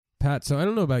Pat, so I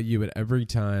don't know about you, but every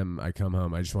time I come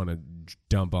home, I just want to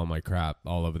dump all my crap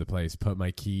all over the place, put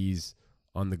my keys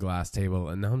on the glass table,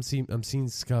 and now I'm seeing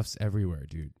scuffs everywhere,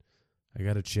 dude. I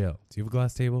gotta chill. Do you have a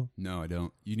glass table? No, I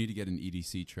don't. You need to get an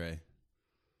EDC tray.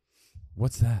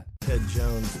 What's that? Ted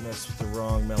Jones messed with the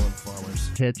wrong melon farmers.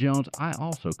 Ted Jones, I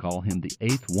also call him the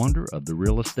eighth wonder of the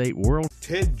real estate world.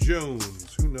 Ted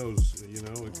Jones, who knows? You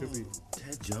know, it could be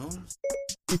Ted Jones?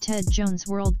 The Ted Jones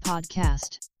World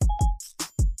Podcast.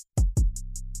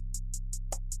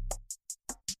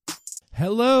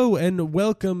 Hello and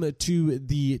welcome to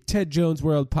the Ted Jones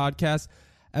World Podcast,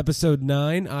 episode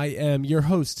 9. I am your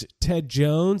host, Ted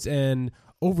Jones, and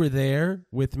over there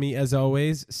with me, as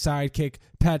always, sidekick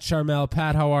Pat Charmel.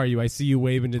 Pat, how are you? I see you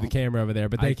waving to the camera over there,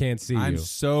 but they can't see you. I'm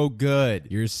so good.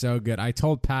 You're so good. I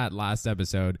told Pat last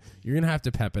episode, you're going to have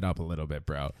to pep it up a little bit,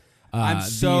 bro. I'm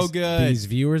so good. These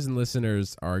viewers and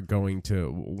listeners are going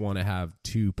to want to have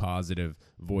two positive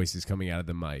voices coming out of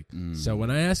the mic. So when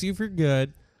I ask you if you're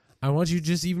good, I want you to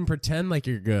just even pretend like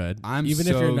you're good, even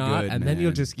if you're not, good, and then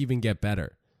you'll just even get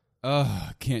better. Oh,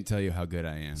 can't tell you how good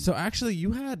I am. So actually,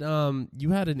 you had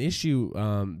an issue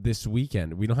this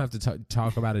weekend. We don't have to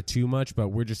talk about it too much, but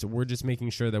we're just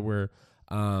making sure that we're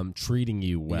treating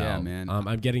you well. Yeah, man.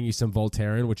 I'm getting you some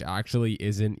Voltaren, which actually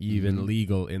isn't even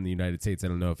legal in the United States. I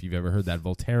don't know if you've ever heard that.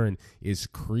 Voltaren is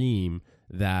cream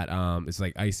that it's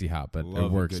like icy hot, but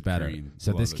it works better. Cream.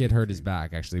 So this kid hurt his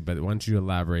back, actually, but why don't you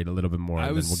elaborate a little bit more,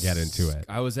 and then we'll get into it.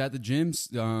 I was at the gym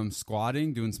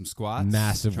squatting, doing some squats.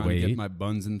 Massive trying weight. to get my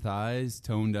buns and thighs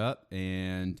toned up,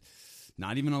 and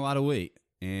not even a lot of weight.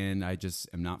 And I just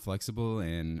am not flexible,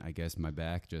 and I guess my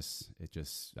back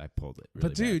I pulled it really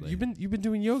But dude, badly. you've been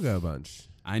doing yoga a bunch.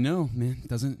 I know, man.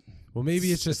 Doesn't. Well,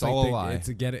 maybe it's just It's all a lie. it's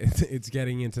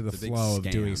getting into the It's a big flow of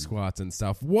doing scam. squats and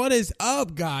stuff. What is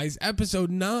up, guys? Episode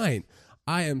 9.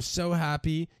 I am so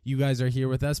happy you guys are here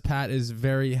with us. Pat is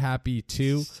very happy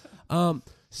too.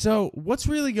 So what's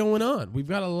really going on? We've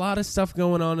got a lot of stuff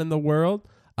going on in the world.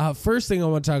 First thing I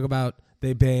want to talk about,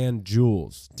 they banned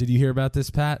Juuls. Did you hear about this,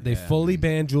 Pat? They fully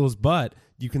banned Juuls, but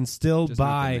you can still Just not the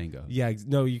buy. mango. Yeah,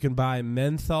 no, you can buy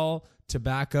menthol,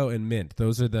 tobacco, and mint.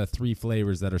 Those are the 3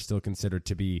 flavors that are still considered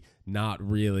to be not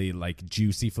really like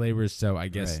juicy flavors. So I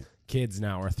guess Right. kids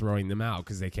now are throwing them out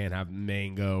because they can't have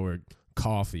mango or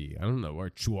coffee. I don't know,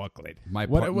 or chocolate.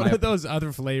 What are those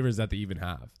other flavors that they even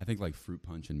have? I think like fruit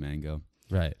punch and mango.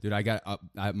 Right. Dude, I got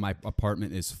my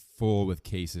apartment is full with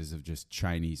cases of just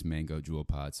Chinese mango Juul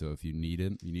pods. So if you need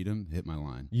them, hit my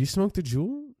line. You smoked a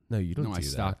Juul? No, you don't. No, do I that.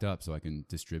 stocked up so I can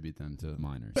distribute them to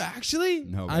minors. Actually,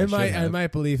 No, but I I should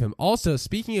might believe him. Also,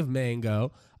 speaking of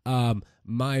mango,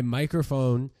 my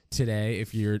microphone today,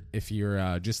 if you're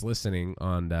just listening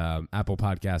on Apple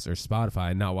Podcasts or Spotify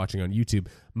and not watching on YouTube,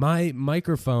 my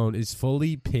microphone is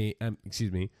fully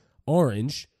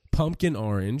orange, pumpkin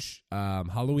orange.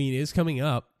 Halloween is coming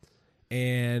up,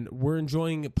 and we're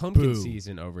enjoying pumpkin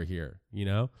season over here. You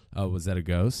know? Oh, was that a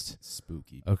ghost?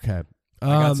 Spooky. Okay. I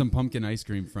got some pumpkin ice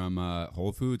cream from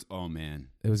Whole Foods. Oh man,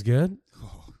 It was good.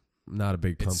 oh, I'm not a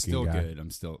big pumpkin it's still guy. good.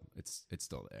 It's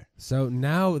still there. So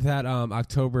now that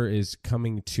October is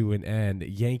coming to an end,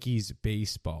 Yankees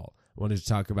baseball. I wanted to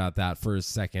talk about that for a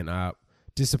second.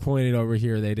 Disappointed over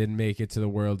here they didn't make it to the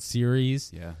World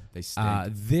Series. Yeah, they stink.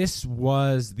 This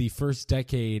was the first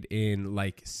decade in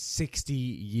like 60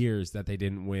 years that they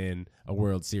didn't win a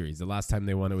World Series. The last time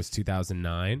they won it was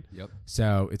 2009. Yep.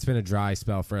 So it's been a dry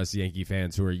spell for us Yankee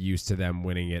fans who are used to them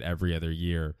winning it every other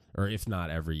year, or if not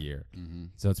every year. Mm-hmm.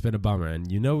 So it's been a bummer.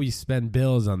 And we spend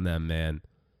bills on them, man.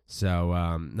 So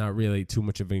not really too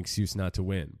much of an excuse not to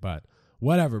win. But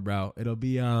whatever, bro. It'll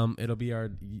be our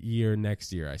year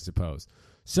next year, I suppose.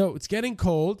 So it's getting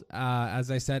cold.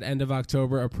 As I said, end of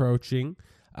October approaching.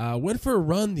 Went for a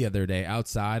run the other day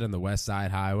outside on the West Side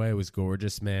Highway. It was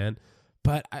gorgeous, man.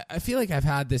 But I feel like I've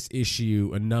had this issue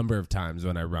a number of times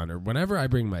when I run, or whenever I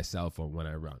bring my cell phone when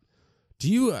I run. Do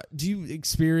you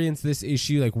experience this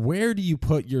issue? Like, where do you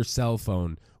put your cell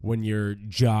phone when you're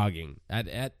jogging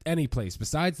at any place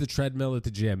besides the treadmill at the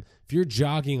gym? If you're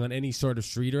jogging on any sort of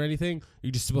street or anything,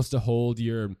 you're just supposed to hold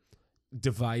your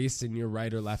device in your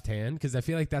right or left hand, because I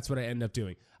feel like that's what I end up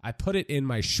doing. I put it in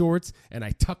my shorts and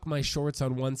I tuck my shorts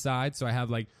on one side, so I have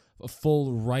like a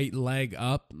full right leg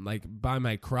up, like by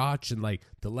my crotch, and like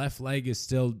the left leg is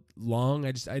still long.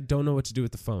 I don't know what to do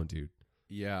with the phone, dude.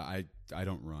 Yeah, I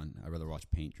don't run. I rather watch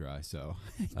paint dry. So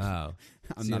Oh,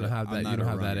 I'm so not you don't have that. You don't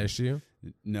have that issue.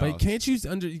 No, But can't you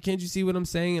see what I'm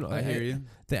saying? I hear you.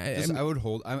 I would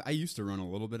hold. I used to run a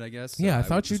little bit, I guess. So yeah, I would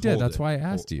thought you just did. hold That's it. why I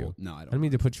asked you. No, I I don't. didn't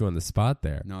mean to put you on the spot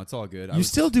there. No, it's all good. You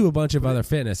still do a bunch of put other it-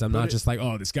 fitness. I'm put not it- just like,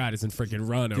 oh, this guy doesn't freaking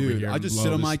run over Dude, here. I and just blow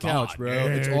sit on the my spot, couch, bro.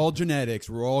 It's dude. all genetics.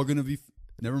 We're all gonna be.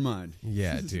 Never mind.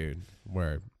 Yeah, dude.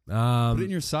 Word. Put it in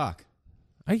your sock.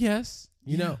 I guess.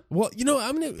 You know, well,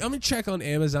 I'm gonna check on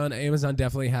Amazon. Amazon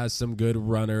definitely has some good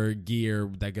runner gear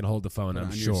that can hold the phone. Put it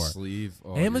I'm on sure. your sleeve. Oh,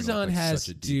 you're gonna Amazon look like has,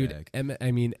 such a dude. D-bag.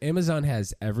 I mean, Amazon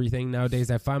has everything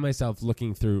nowadays. I find myself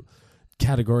looking through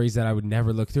categories that I would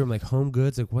never look through. I'm like, home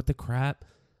goods. Like, what the crap?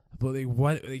 But like,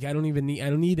 what? Like, I don't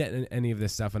need any of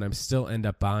this stuff, and I'm still end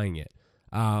up buying it.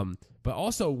 But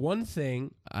also one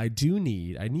thing I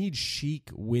need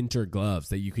chic winter gloves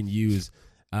that you can use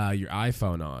your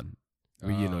iPhone on. Or,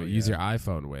 use your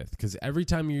iPhone with, because every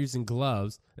time you're using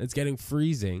gloves, it's getting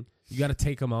freezing. You got to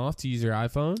take them off to use your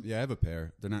iPhone. Yeah, I have a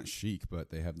pair. They're not chic, but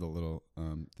they have the little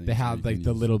things. They have like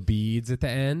the little beads at the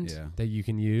end that you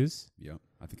can use. Yep,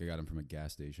 I think I got them from a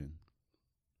gas station.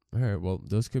 All right, well,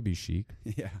 those could be chic.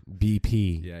 Yeah,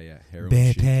 BP. yeah. Heroin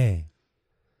chic. BP.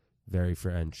 Very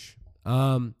French.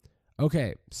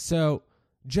 Okay, so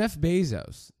Jeff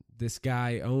Bezos, this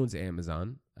guy owns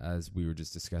Amazon, as we were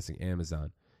just discussing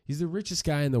Amazon. He's the richest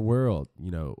guy in the world.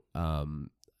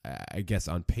 I guess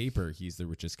on paper he's the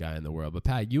richest guy in the world. But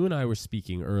Pat, you and I were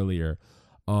speaking earlier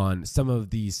on some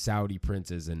of these Saudi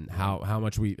princes and how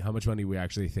much money we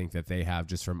actually think that they have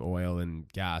just from oil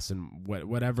and gas and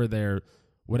whatever they're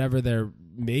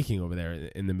making over there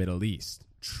in the Middle East.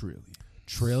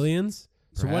 Trillions.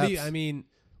 So what do you? Perhaps. I mean,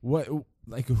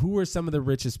 who are some of the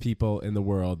richest people in the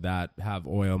world that have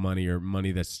oil money or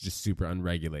money that's just super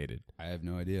unregulated? I have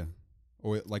no idea.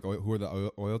 Who are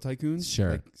the oil tycoons? Sure.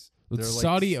 Like, they're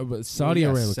Saudi yeah,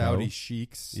 Aramco. Saudi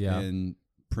sheiks Yeah. and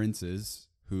princes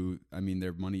who, I mean,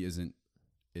 their money isn't.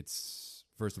 It's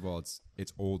first of all,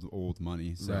 it's old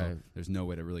money, so Right. there's no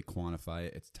way to really quantify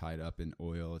it. It's tied up in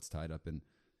oil. It's tied up in.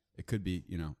 It could be,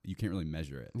 you can't really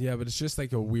measure it. Yeah, but it's just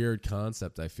like a weird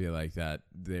concept. I feel like that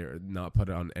they're not put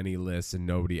on any list and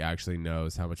nobody actually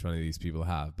knows how much money these people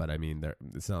have. But I mean,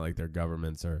 it's not like their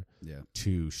governments are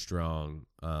too strong.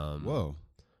 Whoa.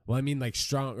 Well, I mean, like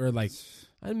strong or like.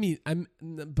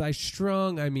 By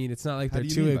strong, I mean it's not like How they're do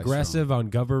you too mean by aggressive on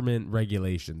government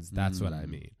regulations. That's what I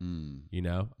mean.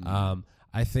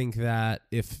 I think that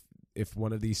if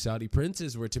one of these Saudi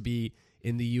princes were to be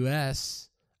in the U.S.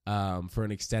 For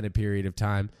an extended period of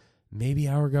time, maybe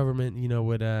our government,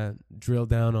 would drill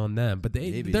down on them. But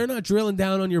they're not drilling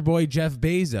down on your boy Jeff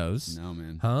Bezos. No,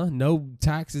 man. Huh? No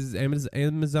taxes.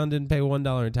 Amazon didn't pay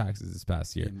 $1 in taxes this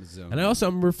past year. Amazon. And I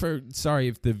also sorry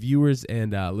if the viewers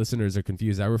and listeners are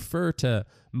confused. I refer to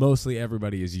mostly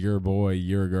everybody as your boy,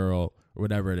 your girl, or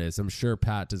whatever it is. I'm sure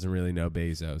Pat doesn't really know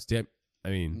Bezos.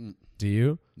 Do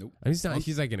you? Nope. I mean, he's not.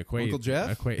 He's like an acquaintance. Uncle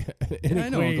Jeff? Yeah, I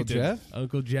know Uncle Jeff.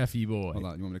 Uncle Jeffy boy. Hold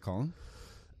on, you want me to call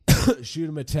him? Shoot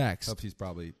him a text. Helps he's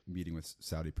probably meeting with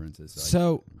Saudi princes.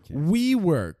 So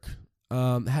WeWork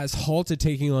has halted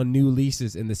taking on new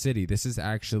leases in the city. This is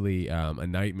actually a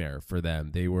nightmare for them.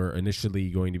 They were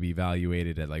initially going to be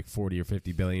valuated at like $40 or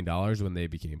 $50 billion when they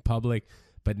became public,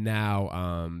 but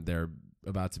now they're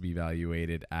about to be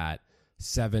valuated at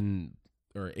 $7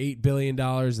 or $8 billion,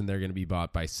 and they're going to be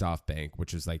bought by SoftBank,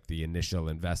 which is like the initial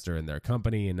investor in their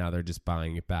company, and now they're just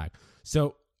buying it back.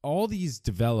 So all these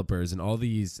developers and all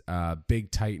these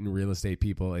big titan real estate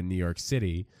people in New York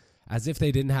City, as if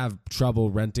they didn't have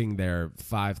trouble renting their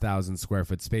 5,000 square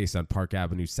foot space on Park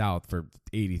Avenue South for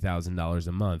 $80,000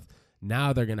 a month,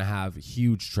 now they're going to have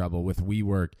huge trouble with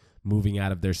WeWork moving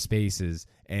out of their spaces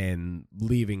and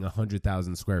leaving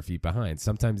 100,000 square feet behind,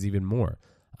 sometimes even more.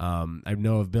 I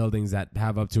know of buildings that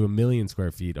have up to 1 million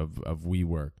square feet of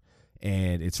WeWork,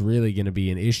 and it's really going to be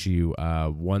an issue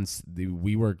once the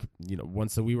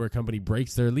WeWork company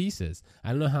breaks their leases. I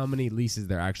don't know how many leases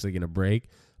they're actually going to break,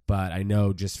 but I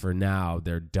know just for now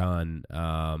they're done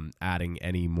adding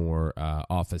any more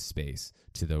office space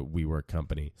to the WeWork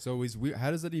company. So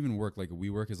how does that even work? Like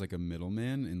WeWork is like a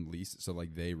middleman in lease, so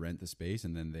like they rent the space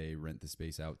and then they rent the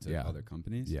space out to other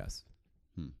companies. Yes.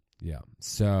 Yeah.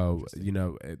 So,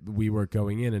 WeWork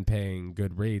going in and paying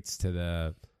good rates to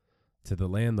the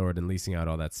landlord and leasing out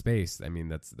all that space. I mean,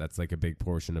 that's like a big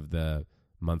portion of the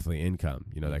monthly income,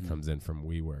 that comes in from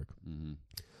WeWork.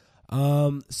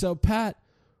 Mm-hmm. So Pat,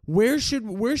 where should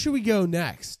we go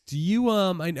next? Do you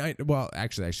well,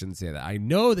 actually I shouldn't say that. I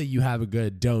know that you have a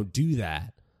good don't do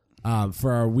that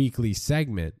for our weekly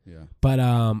segment. Yeah. But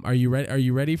are you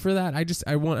ready for that?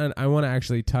 I want to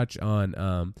actually touch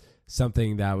on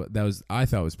something that I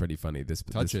thought was pretty funny this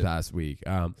past week.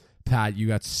 Pat, you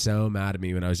got so mad at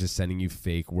me when I was just sending you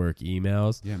fake work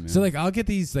emails. Yeah, man. So like I'll get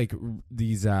these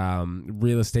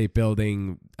real estate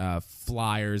building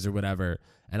flyers or whatever,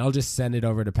 and I'll just send it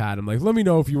over to Pat. I'm like, let me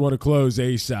know if you want to close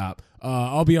ASAP.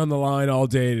 I'll be on the line all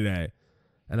day today.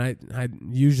 And I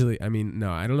usually, I mean, no,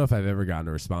 I don't know if I've ever gotten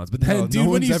a response. But then, No, dude, no when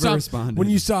one's you ever responded. when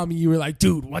you saw me, you were like,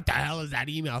 dude, what the hell is that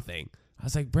email thing? I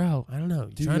was like, bro, I don't know.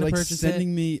 You Dude, trying you're to like purchase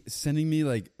sending me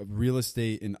like real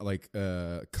estate in like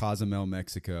Cozumel,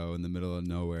 Mexico, in the middle of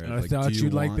nowhere. I Like, thought do you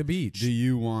you'd like want- the beach. Do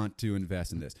you want to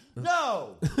invest in this?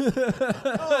 No! No,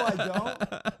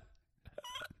 I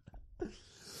don't.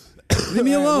 Leave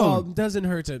me All right, alone. well, doesn't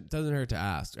hurt to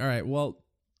ask. All right, well,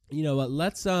 you know what?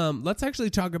 Let's actually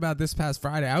talk about this past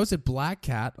Friday. I was at Black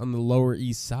Cat on the Lower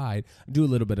East Side. I do a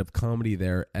little bit of comedy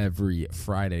there every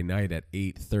Friday night at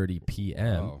 8:30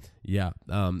 p.m. Oh. Yeah,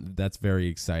 that's very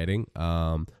exciting. So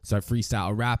I freestyle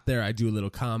a rap there. I do a little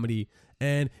comedy,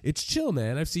 and it's chill,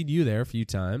 man. I've seen you there a few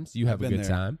times. You have a I've been good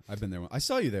there. time. I've been there. I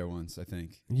saw you there once, I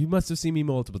think. You must have seen me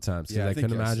multiple times because Yeah, I I think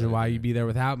couldn't I saw imagine you why there. you'd be there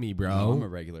without me, bro. No, I'm a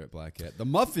regular at Black Cat. The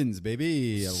muffins,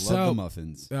 baby. I So- love the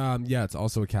muffins. Yeah, it's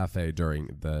also a cafe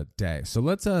during the day. So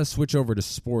let's switch over to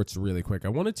sports really quick. I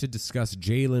wanted to discuss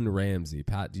Jalen Ramsey.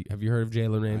 Pat, have you heard of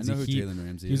Jalen Ramsey? I know who Jalen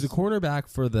Ramsey He's is. a cornerback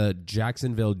for the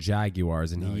Jacksonville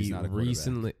Jaguars, and No, he's he not a quarterback.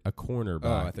 recently a cornerback.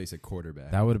 Oh, I thought you said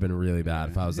quarterback. That would have been really bad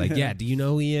if I was like, "Yeah, do you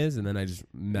know who he is?" And then I just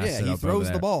messed it up. Over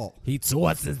there. ball. He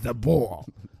tosses the ball.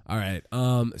 All right.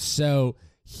 So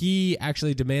he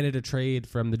actually demanded a trade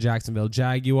from the Jacksonville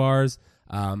Jaguars.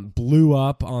 Blew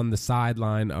up on the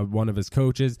sideline of one of his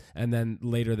coaches, and then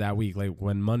later that week, like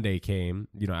when Monday came,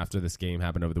 after this game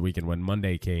happened over the weekend, when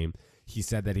Monday came, he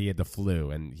said that he had the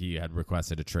flu and he had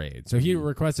requested a trade. So he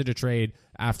requested a trade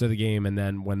after the game, and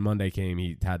then when Monday came,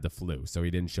 he had the flu, so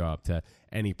he didn't show up to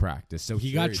any practice. So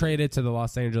he got traded to the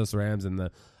Los Angeles Rams, and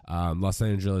the Los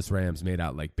Angeles Rams made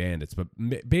out like bandits. But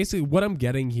basically, what I'm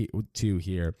getting to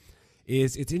here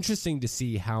is it's interesting to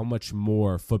see how much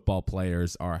more football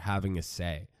players are having a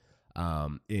say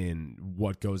in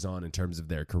what goes on in terms of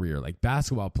their career. Like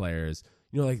basketball players,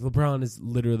 like LeBron is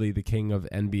literally the king of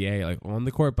NBA, like on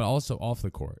the court, but also off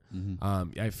the court.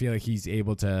 I feel like he's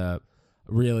able to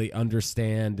really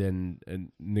understand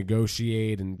and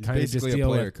negotiate and kind of just basically a deal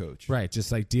player with coach. right,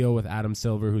 just like deal with Adam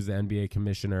Silver, who's the NBA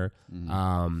commissioner,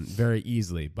 very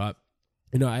easily. But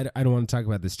I don't want to talk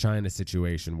about this China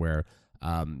situation where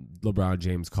LeBron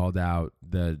James called out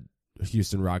the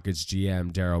Houston Rockets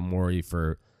GM Daryl Morey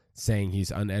for saying he's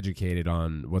uneducated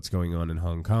on what's going on in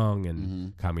Hong Kong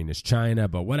and communist China,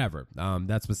 but whatever.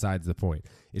 That's besides the point.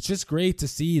 It's just great to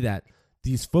see that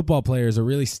these football players are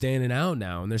really standing out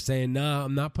now, and they're saying, no,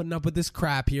 I'm not putting up with this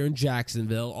crap here in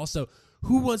Jacksonville. Also,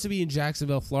 who wants to be in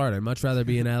Jacksonville, Florida? I'd much rather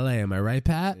be in LA. Am I right,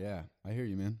 Pat? Yeah, I hear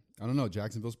you, man. I don't know.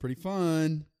 Jacksonville's pretty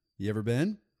fun. You ever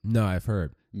been? No, I've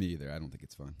heard. Me either. I don't think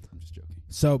it's fun. I'm just joking.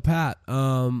 So, Pat,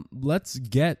 let's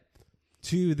get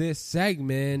to this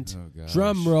segment. Oh, gosh.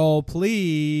 Drum roll,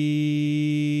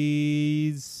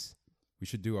 please. We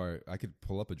should do I could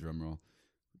pull up a drum roll.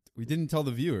 We didn't tell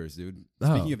the viewers, dude.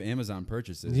 Oh. Speaking of Amazon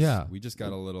purchases, Yeah. we just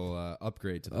got a little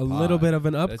upgrade to the A pod. little bit of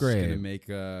an That's upgrade. going to make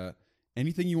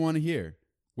anything you want to hear.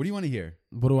 What do you want to hear?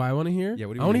 What do I want to hear? Yeah,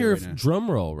 what do you I want wanna to hear hear right now?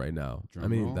 drum roll right now. Drum I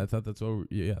mean, roll? I thought that's what.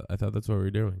 I thought that's what we were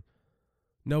doing.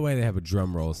 No way they have a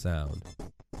drum roll sound.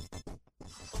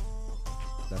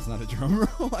 That's not a drum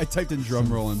roll. I typed in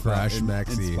drum roll in Fresh in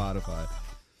Maxi. Spotify.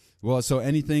 Well, so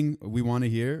anything we want to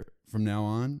hear from now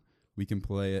on, we can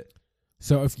play it.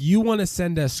 So if you want to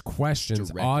send us questions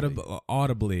Directly.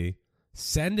 audibly,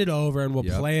 send it over and we'll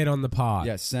Yep. play it on the pod.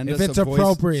 Yeah, send if us it's a voice,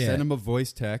 appropriate. Send them a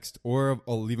voice text, or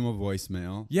I'll leave them a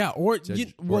voicemail. Yeah, or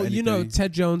Judge- anything.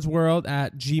 Ted Jones World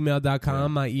at gmail.com, Yeah.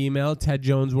 my email, Ted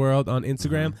Jones World on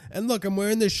Instagram. And look, I'm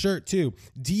wearing this shirt too.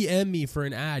 DM me for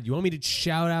an ad. You want me to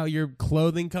shout out your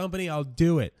clothing company? I'll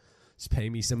do it. Just pay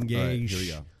me some All gauge. right,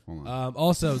 here we go. Hold on.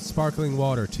 Also, sparkling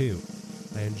water too.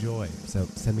 I enjoy. So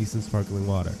send me some sparkling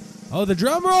water. Oh, the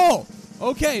drum roll.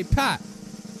 Okay, Pat,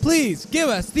 please give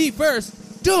us the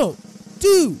first. Don't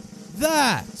do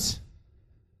that.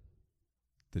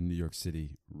 The New York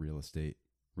City real estate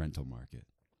rental market.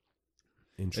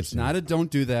 Interesting. It's not a don't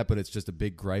do that, but it's just a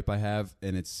big gripe I have,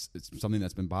 and it's something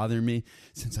that's been bothering me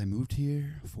since I moved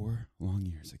here 4 long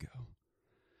years ago.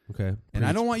 Okay. And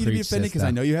I don't want you to be Preach, offended because sister.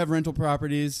 I know you have rental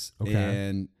properties.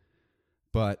 Okay.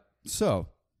 But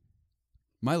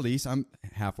my lease, I'm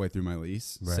halfway through my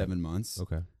lease, Right. 7 months.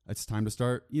 Okay. It's time to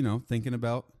start, thinking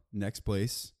about next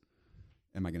place.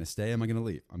 Am I going to stay? Am I going to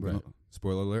leave? Right.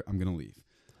 Spoiler alert, I'm going to leave.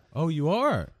 Oh, you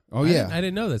are. Oh, I yeah.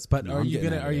 didn't know this. But No, are I'm you getting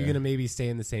gonna out of there. maybe stay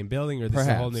in the same building or this is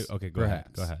a whole new? Perhaps. Okay, go ahead.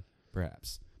 Perhaps. Go ahead.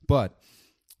 Perhaps. But,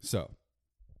 so,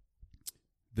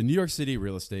 the New York City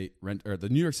real estate the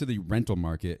New York City rental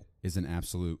market is an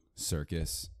absolute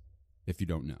circus. If you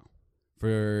don't know,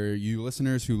 for you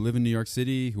listeners who live in New York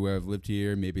City, who have lived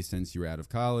here maybe since you were out of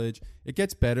college, it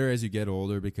gets better as you get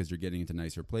older because you're getting into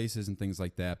nicer places and things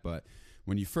like that. But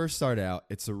when you first start out,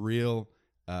 it's a real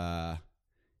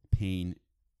pain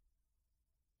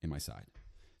in my side.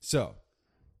 So,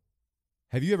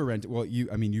 have you ever rented? Well,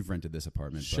 you've rented this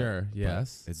apartment. Sure.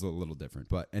 Yes. It's a little different,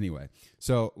 but anyway.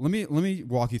 So let me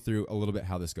walk you through a little bit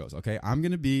how this goes. Okay, I'm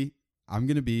gonna be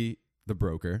the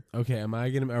broker. Okay.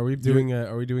 Are we doing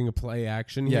a play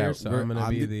action here? So I'm gonna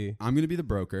be the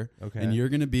broker. Okay. And you're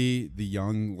gonna be the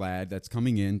young lad that's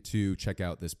coming in to check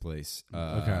out this place.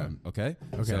 Okay.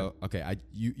 So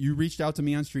you reached out to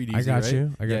me on Street Easy. I got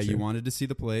right? you. You wanted to see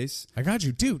the place. I got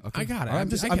you, dude. Okay. I got it. I'm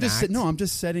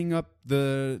just setting up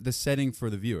the setting for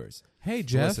the viewers. Hey,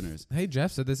 Jeff. Listeners. Hey,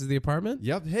 Jeff. So this is the apartment?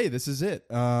 Yep. Hey, this is it.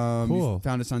 Cool. You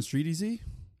found us on Street Easy?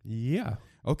 Yeah.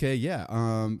 Okay,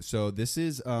 yeah. So this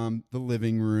is the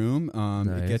living room.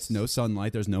 Nice. It gets no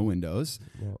sunlight. There's no windows.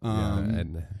 Well, I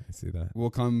see that.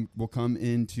 We'll come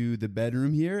into the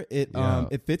bedroom here. It Yeah.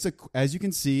 it fits as you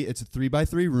can see, it's a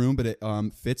 3x3 room, but it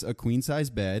fits a queen size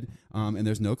bed. And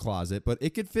there's no closet, but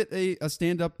it could fit a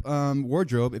stand up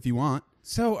wardrobe if you want.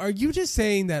 So are you just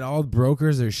saying that all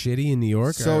brokers are shitty in New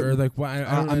York? So or like why?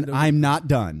 I'm not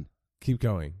done. Keep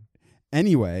going.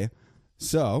 Anyway,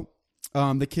 so.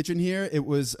 The kitchen here, it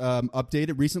was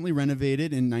updated, recently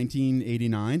renovated in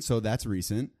 1989, so that's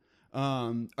recent.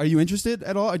 Are you interested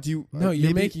at all? Do you? No,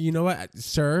 you're making. You know what,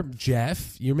 sir,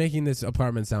 Jeff? You're making this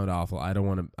apartment sound awful. I don't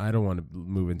want to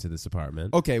move into this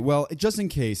apartment. Okay, well, just in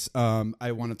case,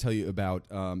 I want to tell you about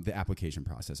the application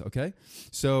process. Okay,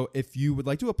 so if you would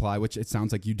like to apply, which it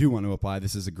sounds like you do want to apply,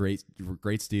 this is a great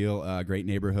deal, great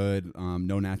neighborhood,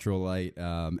 no natural light,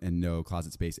 and no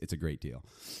closet space. It's a great deal.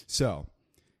 So.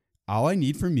 All I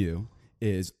need from you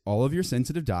is all of your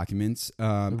sensitive documents.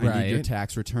 I need your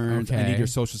tax returns. Okay. I need your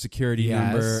social security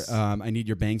number. I need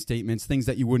your bank statements, things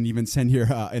that you wouldn't even send your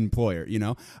employer, you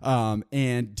know?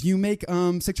 And do you make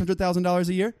 $600,000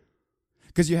 a year?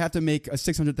 Because you have to make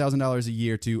 $600,000 a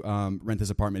year to rent this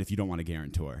apartment if you don't want a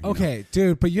guarantor. Okay,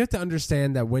 dude, but you have to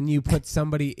understand that when you put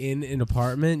somebody in an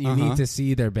apartment, you need to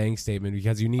see their bank statement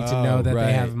because you need to know that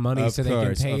they have money so they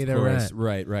can pay their rent.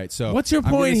 Right. So what's your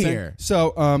point here?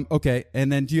 Okay,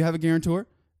 and then do you have a guarantor?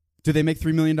 Do they make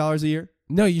 $3 million a year?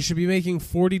 No, you should be making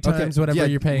 40 times whatever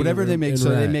you're paying. Whatever they make. So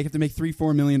rent. they have to make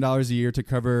 $3-4 million a year to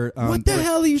cover. What the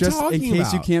hell are you just talking in case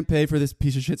about? you can't pay for this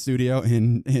piece of shit studio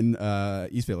in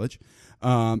East Village.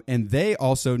 And they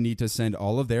also need to send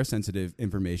all of their sensitive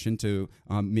information to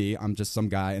me. I'm just some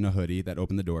guy in a hoodie that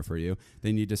opened the door for you.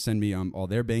 They need to send me all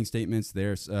their bank statements,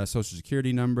 their social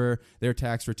security number, their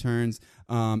tax returns,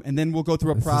 and then we'll go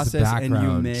through a process.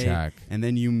 And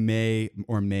then you may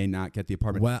or may not get the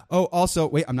apartment. Well, also,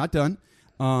 wait, I'm not done.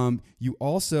 You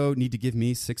also need to give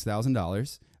me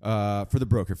 $6,000 for the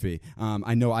broker fee.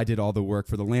 I know I did all the work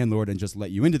for the landlord and just let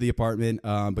you into the apartment,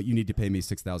 but you need to pay me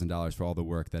 $6,000 for all the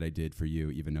work that I did for you,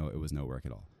 even though it was no work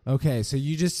at all. Okay, so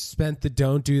you just spent the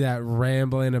don't do that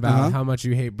rambling about how much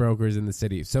you hate brokers in the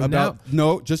city. So about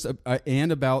the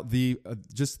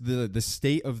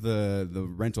state of the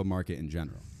rental market in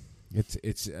general.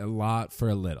 It's a lot for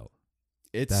a little.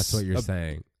 That's what you're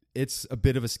saying. It's a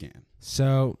bit of a scam.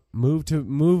 So move to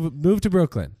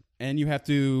Brooklyn. And you have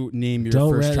to name your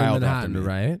Don't first rent child in Manhattan, after me.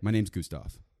 right? My name's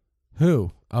Gustav.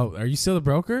 Who? Oh, are you still the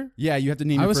broker? Yeah, you have to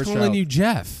name your first child. I was calling you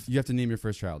Jeff. You have to name your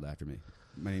first child after me.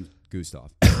 My name's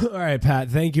Gustav. All right, Pat.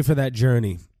 Thank you for that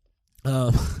journey.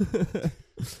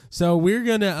 So we're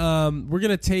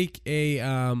gonna take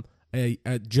a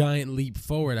giant leap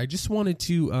forward. I just wanted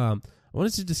to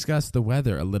discuss the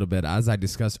weather a little bit, as I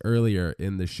discussed earlier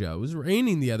in the show. It was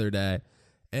raining the other day,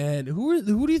 and who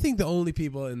do you think the only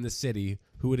people in the city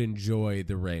who would enjoy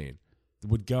the rain,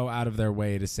 would go out of their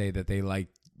way to say that they like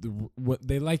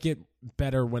it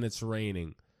better when it's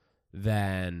raining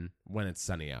than when it's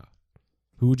sunny out?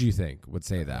 Who would you think would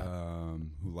say that?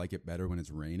 Who like it better when it's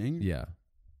raining? Yeah.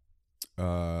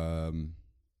 I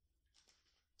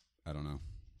don't know.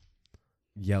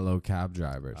 Yellow cab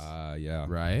drivers. Yeah.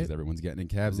 Right? Because everyone's getting in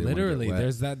cabs. Literally,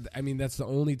 there's that. I mean, that's the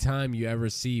only time you ever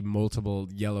see multiple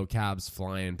yellow cabs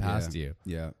flying past you.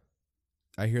 Yeah.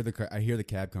 I hear the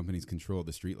cab companies control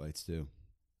the streetlights too.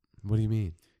 What do you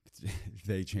mean?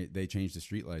 They change the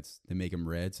streetlights. They make them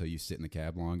red so you sit in the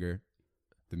cab longer.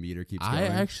 The meter keeps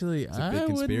going. It's a big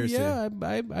conspiracy. Yeah,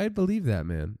 I believe that,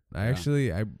 man. I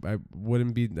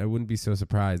wouldn't be so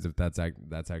surprised if that's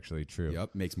actually true.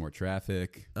 Yep, makes more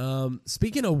traffic.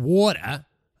 Speaking of water,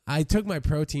 I took my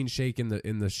protein shake in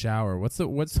the shower. What's the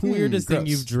weirdest thing gross.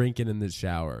 you've drinking in the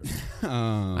shower?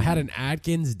 I I had an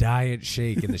Atkins diet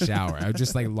shake in the shower. I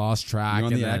just like lost track. You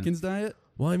on and the then- Atkins diet?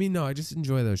 Well, I mean, no, I just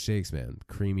enjoy those shakes, man.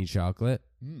 Creamy chocolate.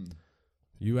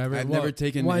 You ever? I've well, never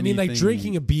taken Well, I mean, like anything-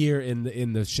 drinking a beer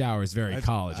in the shower is very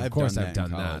college. Of course, done I've that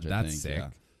in done college, that. I That's think, sick. yeah.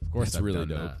 Of course, That's I've really done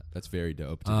dope. that. That's very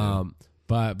dope to do.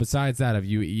 But besides that, have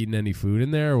you eaten any food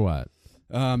in there or what?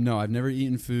 No, I've never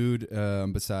eaten food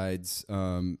besides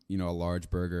a large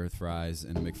burger with fries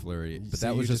and a McFlurry. But So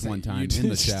that was you just one time you in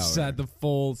the just shower. had the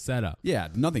full setup. Yeah,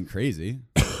 nothing crazy.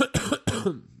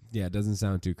 Yeah, it doesn't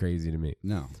sound too crazy to me.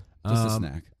 No, just a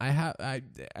snack.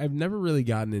 I've never really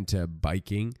gotten into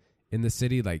biking in the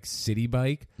city, like city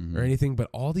bike Mm-hmm. or anything. But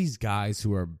all these guys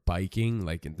who are biking,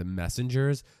 like in the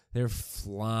messengers, they're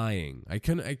flying. I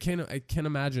can't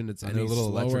imagine it's Are any there little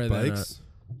slower electric than bikes?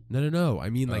 No. I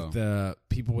mean, Oh. like the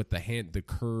people with the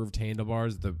curved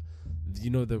handlebars, the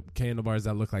handlebars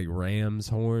that look like ram's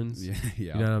horns. Yeah,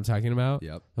 yeah. You know what I'm talking about?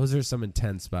 Yep. Those are some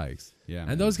intense bikes. Yeah, man.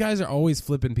 And those guys are always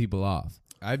flipping people off.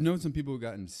 I've known some people who've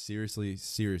gotten seriously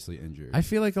injured. I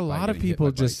feel like a lot of getting hit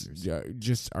people by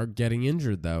just are getting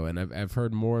injured though, and I've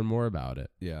heard more and more about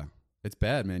it. Yeah. It's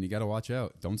bad, man. You got to watch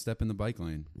out. Don't step in the bike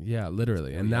lane. Yeah,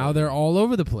 literally. And yeah. now they're all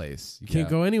over the place. You can't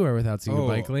Yeah. go anywhere without seeing a Oh.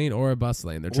 bike lane or a bus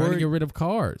lane. They're trying Or- to get rid of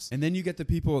cars. And then you get the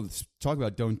people, talk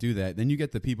about don't do that. Then you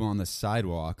get the people on the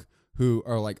sidewalk who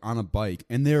are like on a bike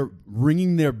and they're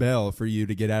ringing their bell for you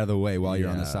to get out of the way while you're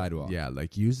on the sidewalk. Yeah,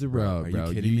 like use the Bro, road, are you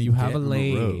bro. kidding me? You have Get a on the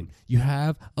lane. road. You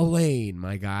have a lane,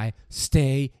 my guy.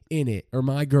 Stay in it, or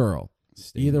my girl.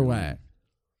 Stay in Either your way.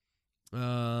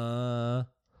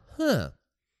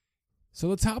 So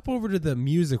let's hop over to the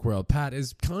music world. Pat,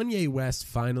 is Kanye West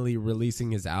finally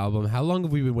releasing his album? How long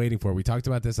have we been waiting for? We talked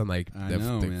about this on like I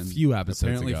know, the man. few episodes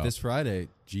Apparently ago. this Friday,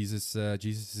 Jesus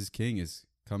is King is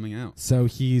coming out. So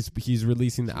he's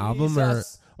releasing the album,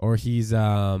 Jesus. or he's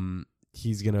gonna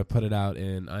put it out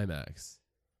in IMAX.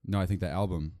 No, I think the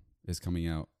album is coming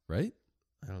out, right?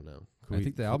 I don't know. I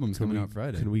think the album's coming out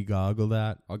Friday. Can we goggle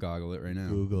that? I'll goggle it right now.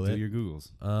 Google Do it. your Googles.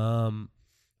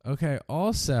 Okay.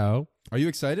 Also, Are you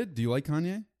excited? Do you like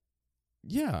Kanye?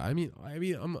 yeah. I mean,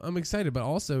 I'm excited, but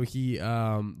also he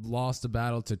lost a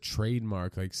battle to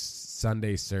trademark like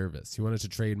Sunday service. He wanted to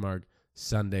trademark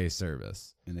Sunday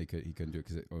service And he couldn't do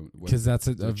it because that's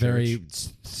a the very church?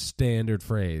 standard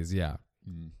phrase. Yeah.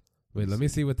 Mm. Wait, let me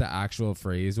see what the actual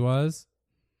phrase was.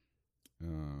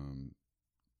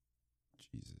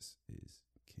 Jesus is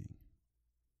King.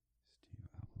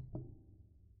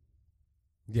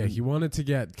 Yeah,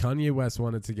 Kanye West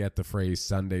wanted to get the phrase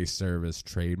Sunday service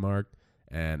trademarked,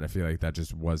 and I feel like that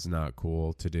just was not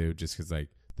cool to do just because, like,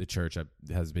 the church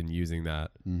has been using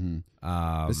that.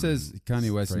 Mm-hmm. This says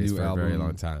Kanye West's phrase new for album, a very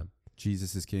long time.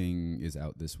 Jesus is King, is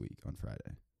out this week on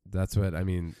Friday. That's what I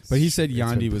mean. But he said It's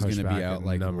been Yandi was pushed going to be back out a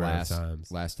like number of last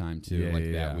times. time too, Yeah, like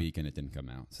yeah, that yeah. week, and it didn't come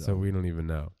out. So we don't even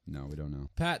know. No, we don't know.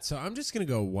 Pat, so I'm just gonna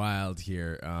go wild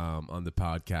here on the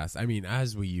podcast. I mean,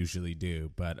 as we usually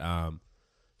do, but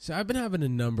so I've been having a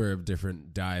number of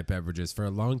different diet beverages for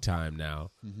a long time now.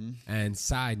 Mm-hmm. And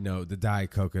side note, the Diet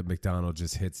Coke at McDonald's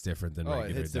just hits different than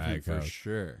regular Diet Coke. for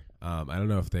sure. I don't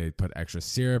know if they put extra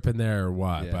syrup in there or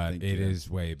what, Yeah, I but think, it yeah. is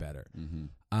way better.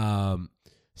 Mm-hmm.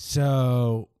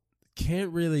 So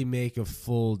can't really make a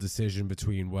full decision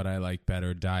between what I like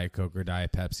better, Diet Coke or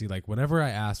Diet Pepsi. Like whenever I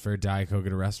ask for a Diet Coke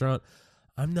at a restaurant,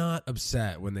 I'm not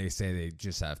upset when they say they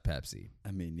just have Pepsi.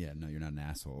 I mean, yeah, no, you're not an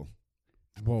asshole.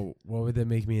 Well, what would that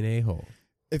make me an a-hole?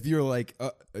 If you're like,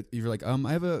 can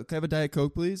I have a Diet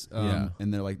Coke, please? Yeah.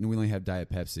 And they're like, no, we only have Diet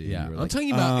Pepsi. Yeah, And you're I'm like,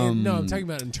 talking about no, I'm talking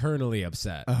about internally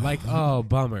upset. Like, oh,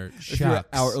 bummer, If you're shucks.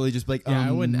 outwardly just like, Yeah,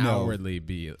 I wouldn't no. outwardly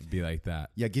be like that.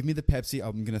 Yeah, give me the Pepsi.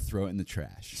 I'm gonna throw it in the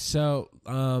trash. So,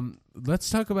 let's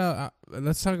talk about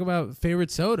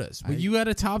favorite sodas. Well, you got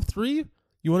a top 3?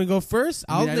 You want to go first?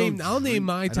 I mean, I'll name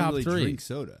my I don't top really 3. Drink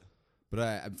soda, but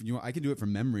I can do it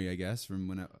from memory, I guess. From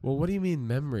when I Well, what do you mean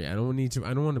memory? I don't want to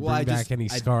Well, bring I back just- any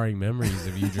I- scarring memories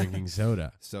of you drinking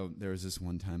soda. so there was this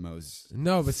one time I was.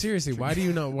 No, but seriously, why do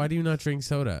you not drink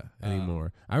soda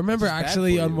anymore? I remember just bad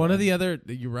actually for on you, one of man. the other.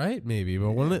 You're right, maybe, but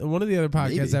one of the other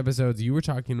podcast Maybe. episodes, you were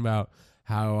talking about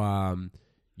how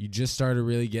you just started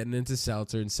really getting into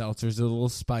seltzer, and seltzer's a little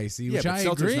spicy, Yeah, which but I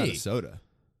seltzer's agree. not a soda.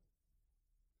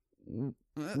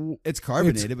 It's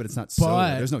carbonated, but it's not soda.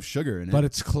 but- There's no sugar in it. But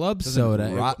it's club Doesn't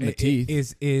soda. rot in the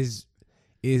teeth.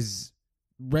 Is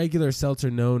regular seltzer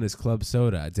known as club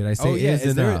soda? Did I say oh yeah, is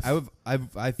is there? enough?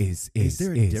 Is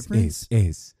there a difference?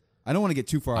 Is I don't want to get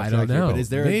too far off I track don't here, know. but is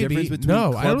there Maybe. a difference between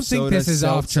No, club I don't think soda, this is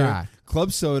off seltzer, track.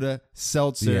 club soda,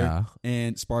 seltzer, Yeah.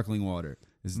 and sparkling water?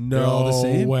 They're all the No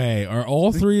same? way. Are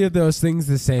all three of those things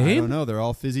the same? I don't know. They're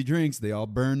all fizzy drinks. They all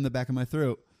burn the back of my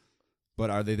throat. But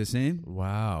are they the same?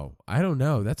 Wow. I don't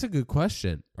know. That's a good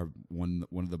question. Are one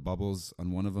of the bubbles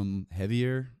on one of them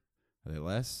heavier? Are they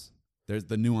less? There's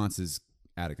the nuances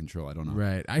out of control. I don't know.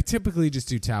 Right. I typically just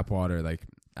do tap water like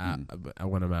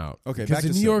when I'm out. Okay, Because back to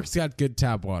New soda. York's got good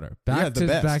tap water. Yeah, the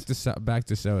best. Back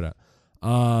to soda.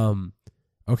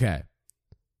 Okay.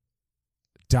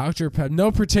 Dr. Pepper.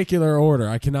 No particular order.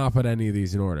 I cannot put any of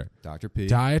these in order. Dr. P.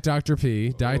 Diet Dr. P.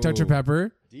 Diet Dr. Oh.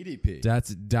 Pepper. DDP. That's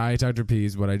Diet Dr. P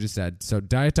is what I just said. So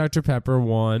Diet Dr. Pepper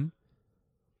 1.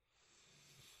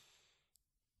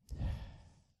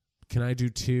 Can I do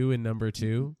 2 in number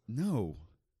 2? No.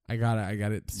 I got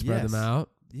it. Spread them Yes. out.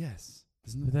 Yes.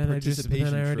 But then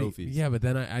Participation trophies. Yeah, but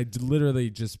then I literally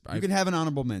just You can have an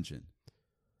honorable mention.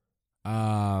 okay,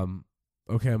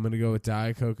 I'm gonna go with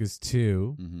Diet Coke as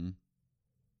 2, Mm-hmm.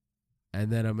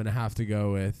 and then I'm gonna have to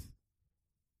go with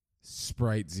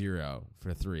Sprite Zero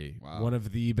for 3. Wow. One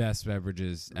of the best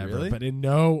beverages ever, Really? but in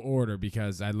no order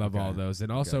because I love all Okay. those,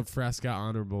 and also Okay. Fresca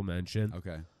honorable mention.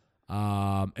 Okay.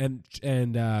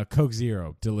 And Coke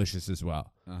Zero, delicious as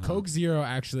well. Uh-huh. Coke Zero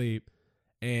actually,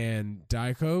 and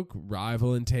Diet Coke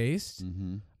rival in taste.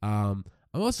 Mm-hmm.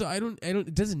 I'm also I don't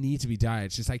it doesn't need to be diet.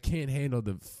 It's just I can't handle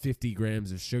the 50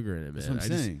 grams of sugar in it, man. That's what I'm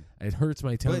saying. It hurts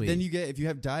my tummy. But then if you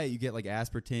have diet, you get like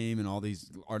aspartame and all these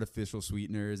artificial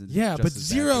sweeteners. And it's yeah, just but as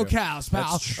bad 0 for you. cows,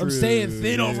 pal. That's I'm true, staying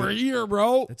thin dude. over here,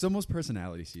 bro. It's almost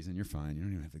personality season. You're fine. You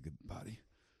don't even have a good body.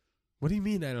 What do you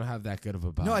mean I don't have that good of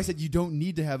a body? No, I said you don't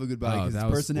need to have a good body Oh, because that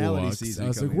it's was personality flux. season. I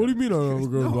was like, coming what do up. you mean I don't have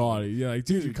a good No. body? Yeah, like,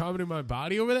 dude, you're commenting my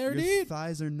body over there, Your dude?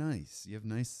 thighs are nice. You have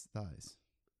nice thighs.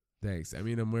 Thanks. I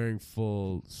mean, I'm wearing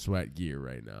full sweat gear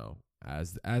right now,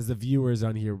 as the viewers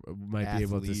on here might be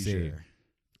able to see. Athleisure.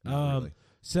 Not really.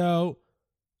 So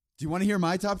Do you want to hear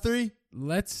my top 3?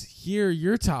 let's hear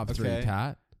your top 3, Okay.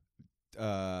 Pat.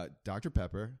 Dr.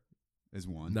 Pepper is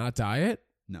 1. Not diet?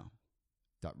 No.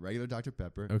 Regular Dr.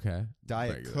 Pepper. Okay.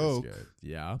 Diet Regular's Coke. good.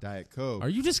 Yeah. Diet Coke. Are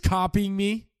you just copying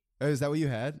me? Oh, is that what you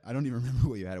had? I don't even remember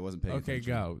what you had. I wasn't paying Okay,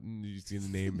 attention. go. You're just going to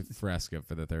name Fresca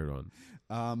for the third one.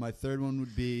 My third one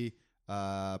would be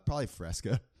probably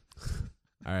Fresca.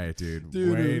 All right, dude.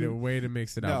 Dude. Way to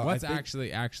mix it up. No, I What's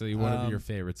think- actually one of your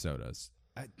favorite sodas?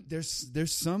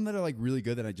 There's some that are like really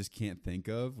good that I just can't think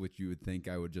of, which you would think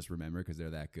I would just remember because they're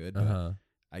that good. But Uh-huh.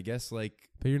 I guess like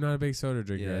But you're not a big soda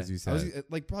drinker, yeah, as you I was, said.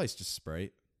 like probably it's just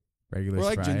Sprite Regular or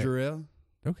like Sprite. ginger ale.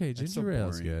 Okay, That's so ginger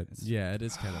ale's boring. good. It's- Yeah, it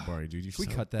is kind of boring, dude. You're Can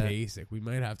we so cut that? basic. We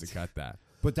might have to cut that.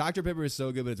 But Dr. Pepper is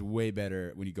so good, but it's way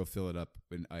better when you go fill it up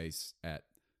in ice at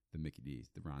the Mickey D's,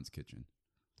 the Ron's Kitchen.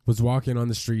 Was walking on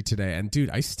the street today, and dude,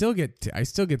 I still get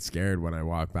scared when I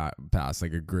walk past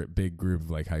like a big group of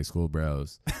like high school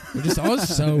bros. They're just all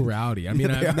so rowdy. I mean,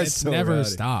 They are it's so never rowdy.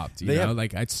 stopped. You They know, have-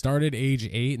 like I started age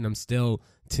 8, and I'm still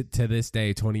to this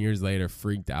day, 20 years later,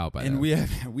 freaked out by And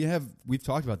that. we've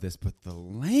talked about this, but the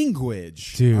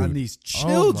language Dude. on these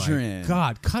Oh children, my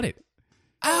God, cut it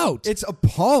out. it's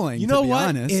appalling. You know to be what?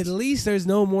 honest. At least there's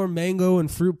no more mango and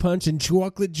fruit punch and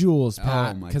chocolate jewels,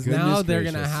 Pat. Oh, my Because now goodness they're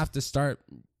gonna gracious. have to start.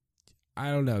 I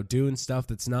don't know, doing stuff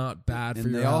that's not bad for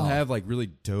and your they all health. have like really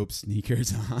dope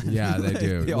sneakers on. Yeah, they Like,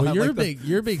 do. all Well, have, you're like, a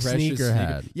the big freshest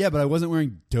sneakerhead. sneaker. Yeah, but I wasn't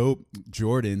wearing dope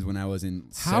Jordans when I was in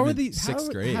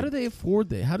sixth grade. How do they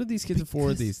afford it? How do these kids afford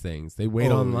Because- these things? They wait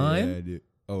Oh, online. yeah, dude.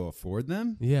 Oh, afford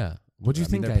them? Yeah. What do you I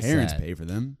think mean, their parents said? pay for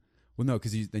them. Well, no,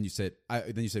 because then you said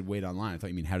wait online. I thought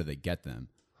you mean how do they get them?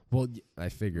 Well, I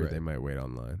figured Right. they might wait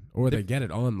online, or they get it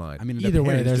online. I mean, their either way,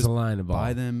 parents there's just a line involved.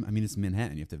 Buy them. I mean, it's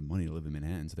Manhattan. You have to have money to live in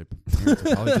Manhattan, so their parents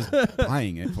are probably just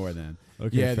buying it for them.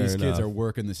 Okay, yeah, fair these kids enough. are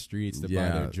working the streets to buy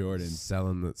their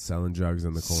Jordans, selling drugs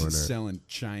in the corner. selling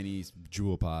Chinese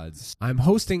jewel pods. I'm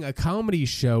hosting a comedy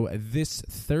show this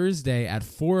Thursday at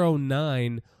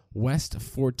 409 West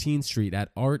 14th Street at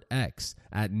Art X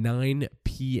at 9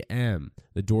 p.m.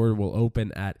 The door will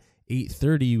open at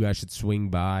 8:30. You guys should swing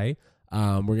by.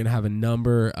 We're going to have a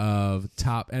number of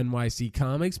top NYC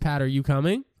comics. Pat, are you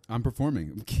coming? I'm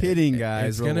performing. I'm kidding,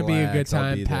 guys. It's going to be a good Relax, I'll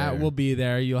time. be Pat there. will be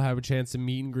there. You'll have a chance to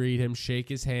meet and greet him, shake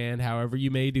his hand, however you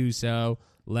may do so.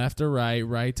 Left or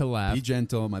right to left. Be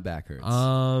gentle. My back hurts.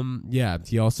 Yeah,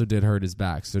 he also did hurt his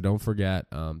back, so don't forget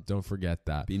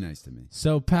that. Be nice to me.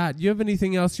 So, Pat, you have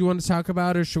anything else you want to talk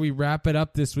about, or should we wrap it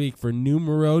up this week for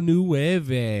numero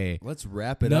nueve? Let's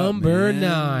wrap it Number up, man.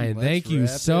 9. Let's Thank you wrap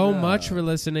so it much up. for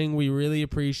listening. We really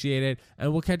appreciate it,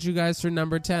 and we'll catch you guys for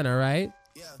number 10. All right,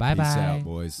 bye Peace bye. out,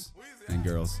 boys and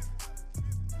girls.